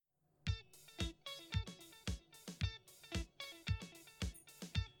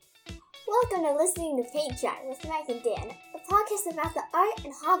Welcome to Listening to Paint Dry with Mike and Dan, a podcast about the art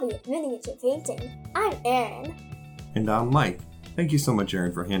and hobby of miniature painting. I'm Aaron. And I'm Mike. Thank you so much,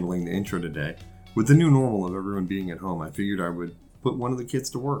 Aaron, for handling the intro today. With the new normal of everyone being at home, I figured I would put one of the kids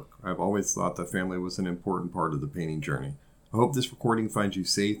to work. I've always thought that family was an important part of the painting journey. I hope this recording finds you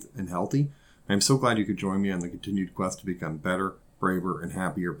safe and healthy. I'm so glad you could join me on the continued quest to become better, braver, and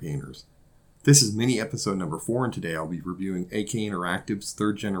happier painters. This is mini episode number 4, and today I'll be reviewing AK Interactive's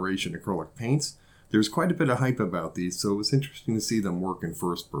 3rd generation acrylic paints. There's quite a bit of hype about these, so it was interesting to see them work in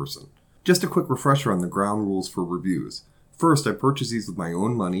first person. Just a quick refresher on the ground rules for reviews. First, I purchased these with my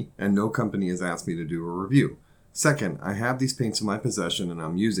own money, and no company has asked me to do a review. Second, I have these paints in my possession and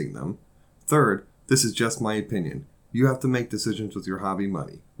I'm using them. Third, this is just my opinion. You have to make decisions with your hobby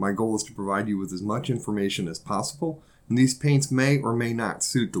money. My goal is to provide you with as much information as possible, and these paints may or may not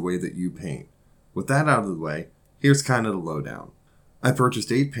suit the way that you paint. With that out of the way, here's kind of the lowdown. I purchased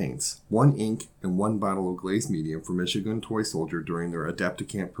 8 paints, 1 ink, and 1 bottle of glazed medium from Michigan Toy Soldier during their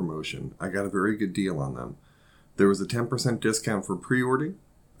Adepticamp promotion. I got a very good deal on them. There was a 10% discount for pre-ordering,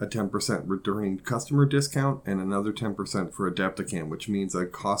 a 10% returning customer discount, and another 10% for Adepticamp, which means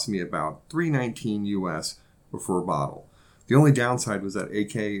it cost me about $3.19 US for a bottle. The only downside was that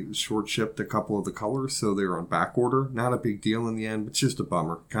AK short shipped a couple of the colors, so they were on back order. Not a big deal in the end, but it's just a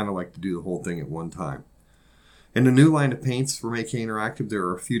bummer. Kind of like to do the whole thing at one time. In the new line of paints from AK Interactive, there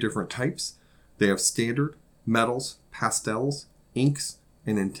are a few different types. They have standard, metals, pastels, inks,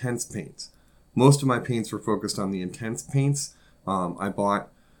 and intense paints. Most of my paints were focused on the intense paints. I bought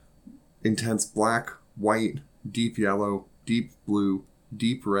intense black, white, deep yellow, deep blue,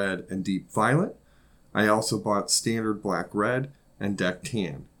 deep red, and deep violet. I also bought standard black red and deck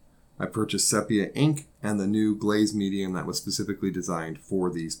tan. I purchased sepia ink and the new glaze medium that was specifically designed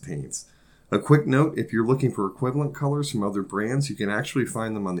for these paints. A quick note, if you're looking for equivalent colors from other brands, you can actually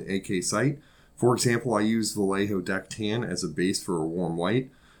find them on the AK site. For example, I use Vallejo deck tan as a base for a warm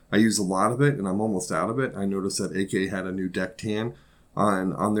white. I use a lot of it and I'm almost out of it. I noticed that AK had a new deck tan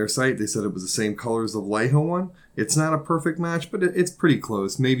on their site. They said it was the same color as the Vallejo one. It's not a perfect match, but it's pretty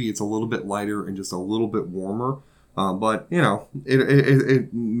close. Maybe it's a little bit lighter and just a little bit warmer. But, you know,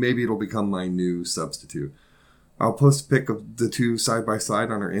 maybe it'll become my new substitute. I'll post a pic of the two side by side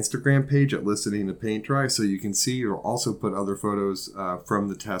on our Instagram page at Listening to Paint Dry so you can see. You'll also put other photos from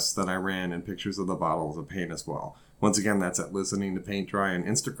the tests that I ran and pictures of the bottles of paint as well. Once again, that's at Listening to Paint Dry on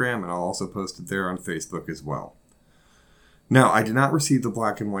Instagram, and I'll also post it there on Facebook as well. Now, I did not receive the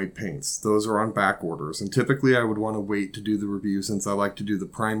black and white paints. Those are on back orders, and typically I would want to wait to do the review since I like to do the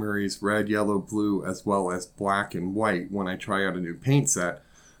primaries red, yellow, blue, as well as black and white when I try out a new paint set.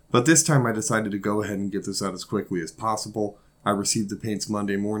 But this time I decided to go ahead and get this out as quickly as possible. I received the paints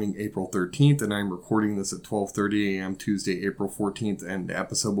Monday morning, April 13th, and I'm recording this at 12:30 a.m. Tuesday, April 14th, and the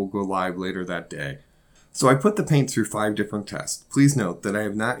episode will go live later that day. So I put the paint through 5 different tests. Please note that I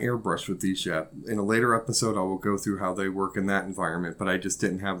have not airbrushed with these yet. In a later episode, I will go through how they work in that environment, but I just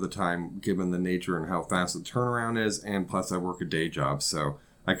didn't have the time given the nature and how fast the turnaround is, and plus I work a day job, so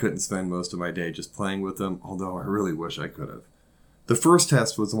I couldn't spend most of my day just playing with them, although I really wish I could have. The first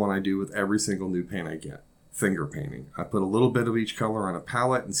test was the one I do with every single new paint I get, finger painting. I put a little bit of each color on a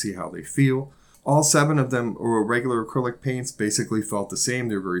palette and see how they feel. All 7 of them were regular acrylic paints, basically felt the same.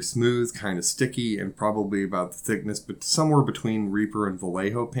 They're very smooth, kind of sticky, and probably about the thickness, but somewhere between Reaper and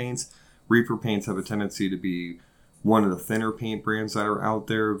Vallejo paints. Reaper paints have a tendency to be one of the thinner paint brands that are out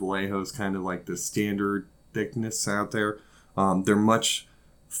there. Vallejo is kind of like the standard thickness out there. They're much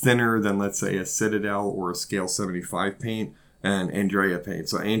thinner than, let's say, a Citadel or a Scale 75 paint and Andrea paint.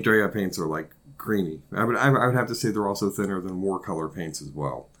 So Andrea paints are like creamy. I would have to say they're also thinner than Watercolor paints as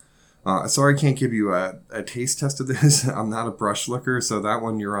well. Sorry I can't give you a taste test of this. I'm not a brush licker, so that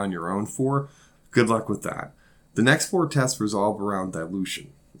one you're on your own for. Good luck with that. The next 4 tests revolve around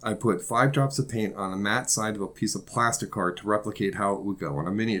dilution. I put 5 drops of paint on a matte side of a piece of plastic card to replicate how it would go on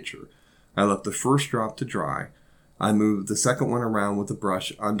a miniature. I left the first drop to dry. I moved the second one around with the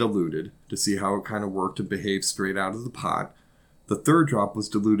brush undiluted to see how it kind of worked and behaved straight out of the pot. The third drop was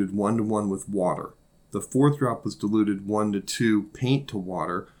diluted 1-to-1 with water. The 4th drop was diluted 1-to-2 paint to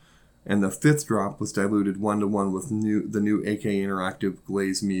water. And the 5th drop was diluted 1-to-1 with the new AK Interactive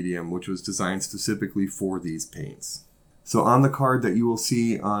Glaze Medium, which was designed specifically for these paints. So on the card that you will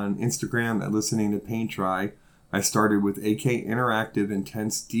see on Instagram at Listening to Paint Dry, I started with AK Interactive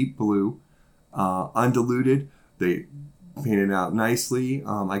Intense Deep Blue, undiluted. They painted out nicely.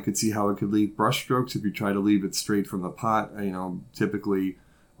 I could see how it could leave brush strokes if you try to leave it straight from the pot. Typically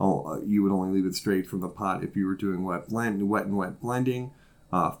you would only leave it straight from the pot if you were doing wet and wet blending.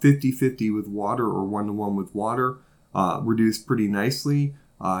 50-50 with water or 1-to-1 with water reduced pretty nicely.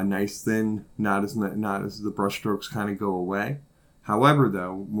 Nice thin, not as the brush strokes kind of go away. However,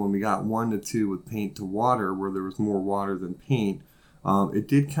 though, when we got 1 to 2 with paint to water, where there was more water than paint, it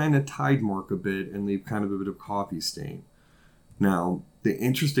did kind of tide mark a bit and leave kind of a bit of coffee stain. Now, the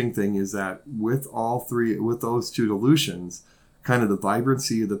interesting thing is that with those two dilutions, kind of the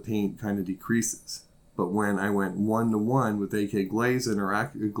vibrancy of the paint kind of decreases. But when I went 1 to 1 with AK Glaze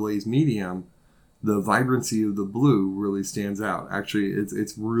and Glaze Medium, the vibrancy of the blue really stands out. Actually,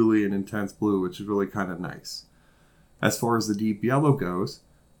 it's really an intense blue, which is really kind of nice. As far as the deep yellow goes,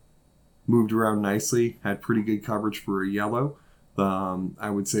 moved around nicely, had pretty good coverage for a yellow. I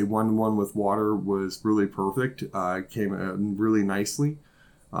would say 1 to 1 with water was really perfect. Came out really nicely.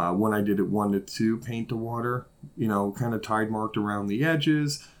 When I did it 1 to 2 paint to water, kind of tide marked around the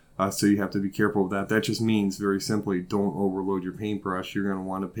edges. So you have to be careful of that. That just means, very simply, don't overload your paintbrush. You're going to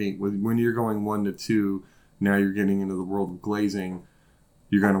want to paint when you're going 1 to 2. Now you're getting into the world of glazing.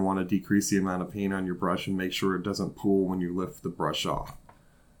 You're going to want to decrease the amount of paint on your brush and make sure it doesn't pool when you lift the brush off.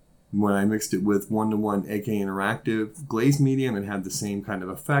 When I mixed it with 1 to 1 AK Interactive Glaze Medium, it had the same kind of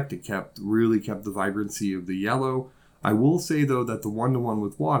effect. It really kept the vibrancy of the yellow. I will say, though, that the 1 to 1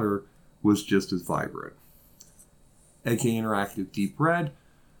 with water was just as vibrant. AK Interactive Deep Red,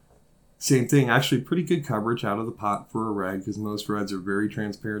 same thing. Actually, pretty good coverage out of the pot for a red, because most reds are very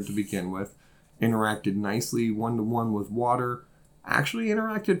transparent to begin with. Interacted nicely 1 to 1 with water. Actually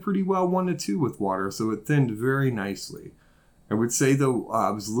interacted pretty well 1 to 2 with water, so it thinned very nicely. I would say, though, I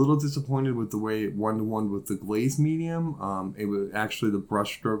was a little disappointed with the way it 1 to 1 with the glaze medium. It was actually, the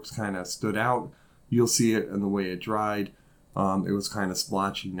brush strokes kind of stood out. You'll see it in the way it dried. It was kind of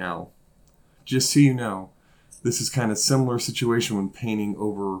splotchy. Now, just so you know, this is kind of similar situation when painting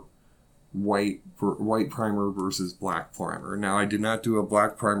over white primer versus black primer. Now, I did not do a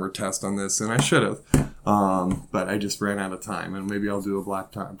black primer test on this, and I should have, but I just ran out of time, and maybe I'll do a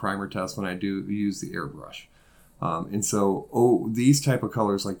black primer test when I do use the airbrush. And so, these type of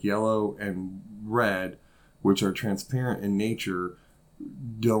colors like yellow and red, which are transparent in nature,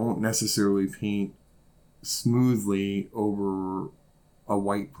 don't necessarily paint smoothly over a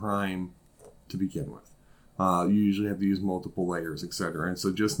white prime to begin with. You usually have to use multiple layers, etc. And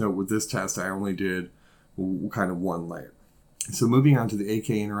so just note, with this test, I only did kind of one layer. So moving on to the AK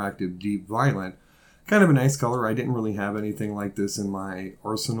Interactive Deep Violet, kind of a nice color. I didn't really have anything like this in my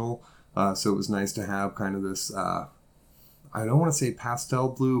arsenal, so it was nice to have kind of this, I don't want to say pastel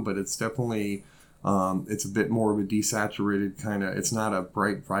blue, but it's definitely, it's a bit more of a desaturated kind of, it's not a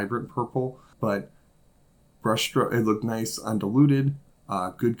bright, vibrant purple, but brush stroke, it looked nice undiluted,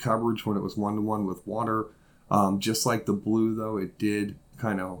 good coverage when it was 1 to 1 with water. Just like the blue, though, it did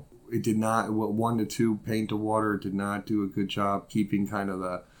not, 1 to 2 paint to water, it did not do a good job keeping kind of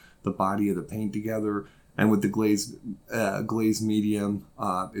the body of the paint together. And with the glaze medium,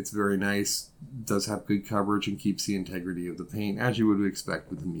 it's very nice, does have good coverage and keeps the integrity of the paint, as you would expect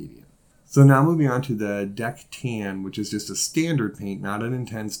with the medium. So now moving on to the Deck Tan, which is just a standard paint, not an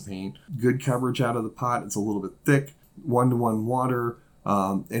intense paint. Good coverage out of the pot. It's a little bit thick. 1 to 1 water.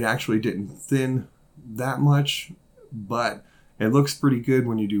 It actually didn't thin that much, but it looks pretty good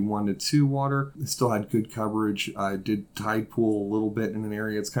when you do 1 to 2 water. It still had good coverage. It did tide pool a little bit in an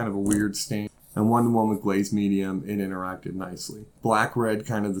area. It's kind of a weird stain. And 1 to 1 with glaze medium, it interacted nicely. Black red,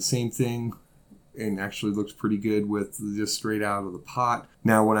 kind of the same thing, and actually looks pretty good with just straight out of the pot.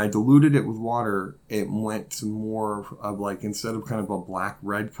 Now, when I diluted it with water, it went to more of like, instead of kind of a black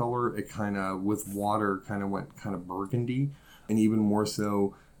red color, it kind of, with water, kind of went kind of burgundy, and even more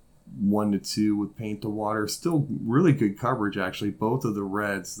so 1 to 2 with paint to water. Still really good coverage, actually. Both of the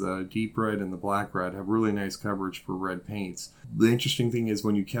reds, the deep red and the black red, have really nice coverage for red paints. The interesting thing is,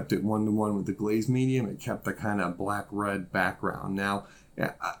 when you kept it 1 to 1 with the glaze medium, it kept the kind of black red background. Now,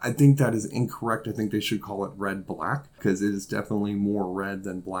 I think that is incorrect. I think they should call it red black, because it is definitely more red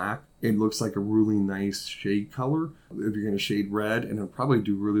than black. It looks like a really nice shade color if you're going to shade red, and it'll probably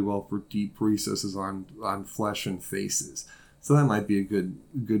do really well for deep recesses on flesh and faces. So that might be a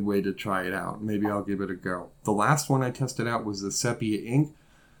good way to try it out. Maybe I'll give it a go. The last one I tested out was the Sepia ink.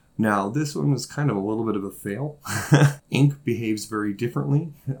 Now, this one was kind of a little bit of a fail. Ink behaves very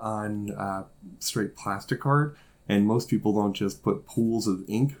differently on straight plastic art, and most people don't just put pools of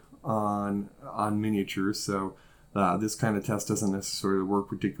ink on miniatures. So this kind of test doesn't necessarily work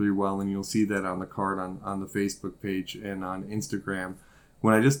particularly well, and you'll see that on the card on the Facebook page and on Instagram.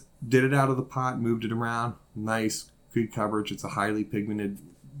 When I just did it out of the pot, moved it around, nice, good coverage. It's a highly pigmented,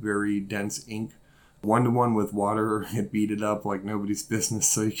 very dense ink. 1 to 1 with water, it beat it up like nobody's business,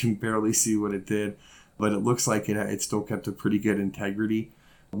 so you can barely see what it did. But it looks like it still kept a pretty good integrity.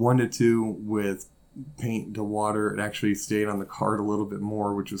 1 to 2 with paint to water, it actually stayed on the card a little bit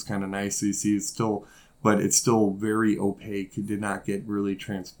more, which was kind of nice. So you see it's still very opaque. It did not get really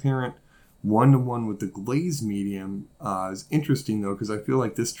transparent. 1-to-1 with the glaze medium is interesting though, because I feel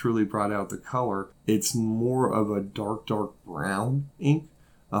like this truly brought out the color. It's more of a dark brown ink.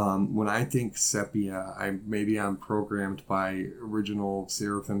 When I think sepia, I'm programmed by original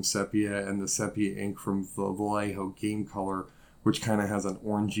Seraphim sepia and the sepia ink from the Vallejo Game Color, which kind of has an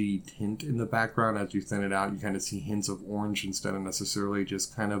orangey tint in the background. As you thin it out, you kind of see hints of orange instead of necessarily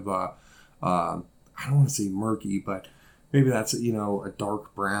just kind of I don't want to say murky, but maybe that's a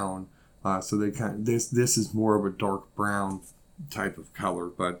dark brown. So they this is more of a dark brown type of color.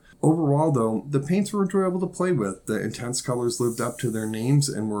 But overall though, the paints were enjoyable to play with. The intense colors lived up to their names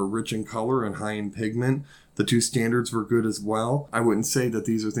and were rich in color and high in pigment. The two standards were good as well. I wouldn't say that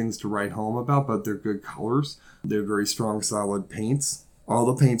these are things to write home about, but they're good colors. They're very strong, solid paints. All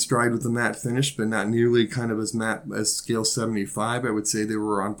the paints dried with a matte finish, but not nearly kind of as matte as Scale 75. I would say they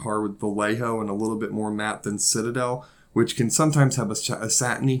were on par with Vallejo and a little bit more matte than Citadel, which can sometimes have a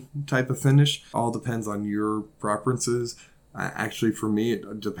satiny type of finish. All depends on your preferences. Actually, for me,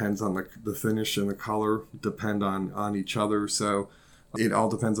 it depends on the finish and the color, depend on each other. So it all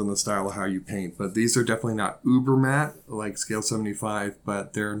depends on the style of how you paint. But these are definitely not uber matte like Scale 75,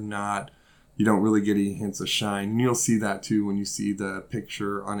 but they're not, you don't really get any hints of shine. And you'll see that too when you see the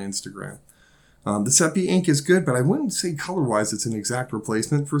picture on Instagram. The sepia ink is good, but I wouldn't say color-wise it's an exact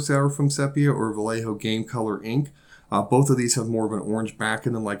replacement for Seraphim sepia or Vallejo Game Color ink. Both of these have more of an orange back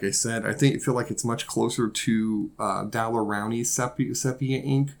in them, like I said. I feel like it's much closer to Daler-Rowney's sepia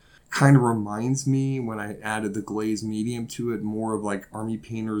ink. Kind of reminds me, when I added the glaze medium to it, more of like Army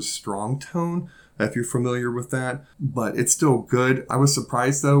Painter's Strong Tone, if you're familiar with that. But it's still good. I was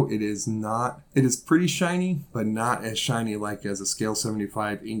surprised though, it is pretty shiny, but not as shiny like as a Scale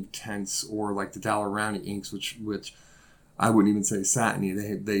 75 ink tense or like the Daler-Rowney inks, which I wouldn't even say satiny.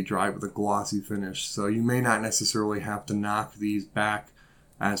 They dry with a glossy finish. So you may not necessarily have to knock these back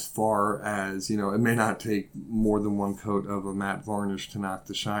as far as, it may not take more than one coat of a matte varnish to knock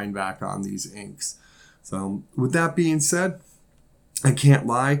the shine back on these inks. So with that being said, I can't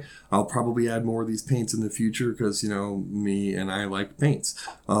lie, I'll probably add more of these paints in the future because, me and I like paints.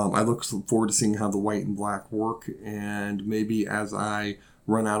 I look forward to seeing how the white and black work, and maybe as I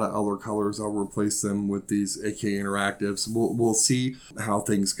run out of other colors, I'll replace them with these AK Interactives. We'll see how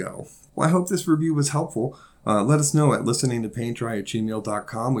things go. Well, I hope this review was helpful. Let us know at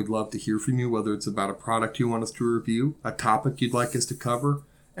listeningtopaintdry@gmail.com. We'd love to hear from you, whether it's about a product you want us to review, a topic you'd like us to cover,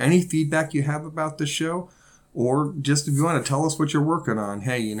 any feedback you have about the show, or just if you want to tell us what you're working on.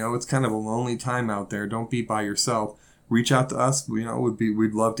 Hey, it's kind of a lonely time out there. Don't be by yourself. Reach out to us.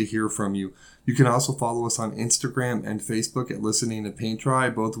 We'd love to hear from you. You can also follow us on Instagram and Facebook at Listening to Paint Dry,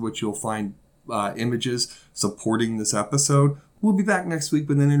 both of which you'll find images supporting this episode. We'll be back next week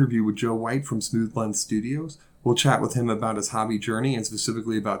with an interview with Joe White from Smooth Blend Studios. We'll chat with him about his hobby journey and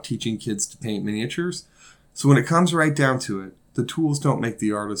specifically about teaching kids to paint miniatures. So when it comes right down to it, the tools don't make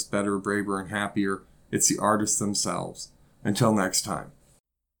the artist better, braver, and happier. It's the artists themselves. Until next time.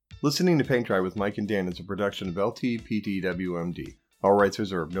 Listening to Paint Dry with Mike and Dan is a production of LTPTWMD. All rights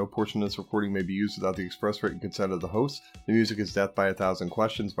reserved. No portion of this recording may be used without the express written consent of the host. The music is Death by a Thousand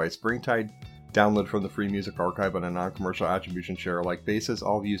Questions by Springtide. Download from the Free Music Archive on a non-commercial attribution share-alike basis.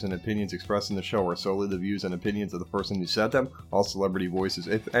 All views and opinions expressed in the show are solely the views and opinions of the person who said them. All celebrity voices,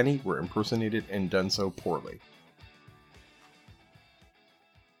 if any, were impersonated and done so poorly.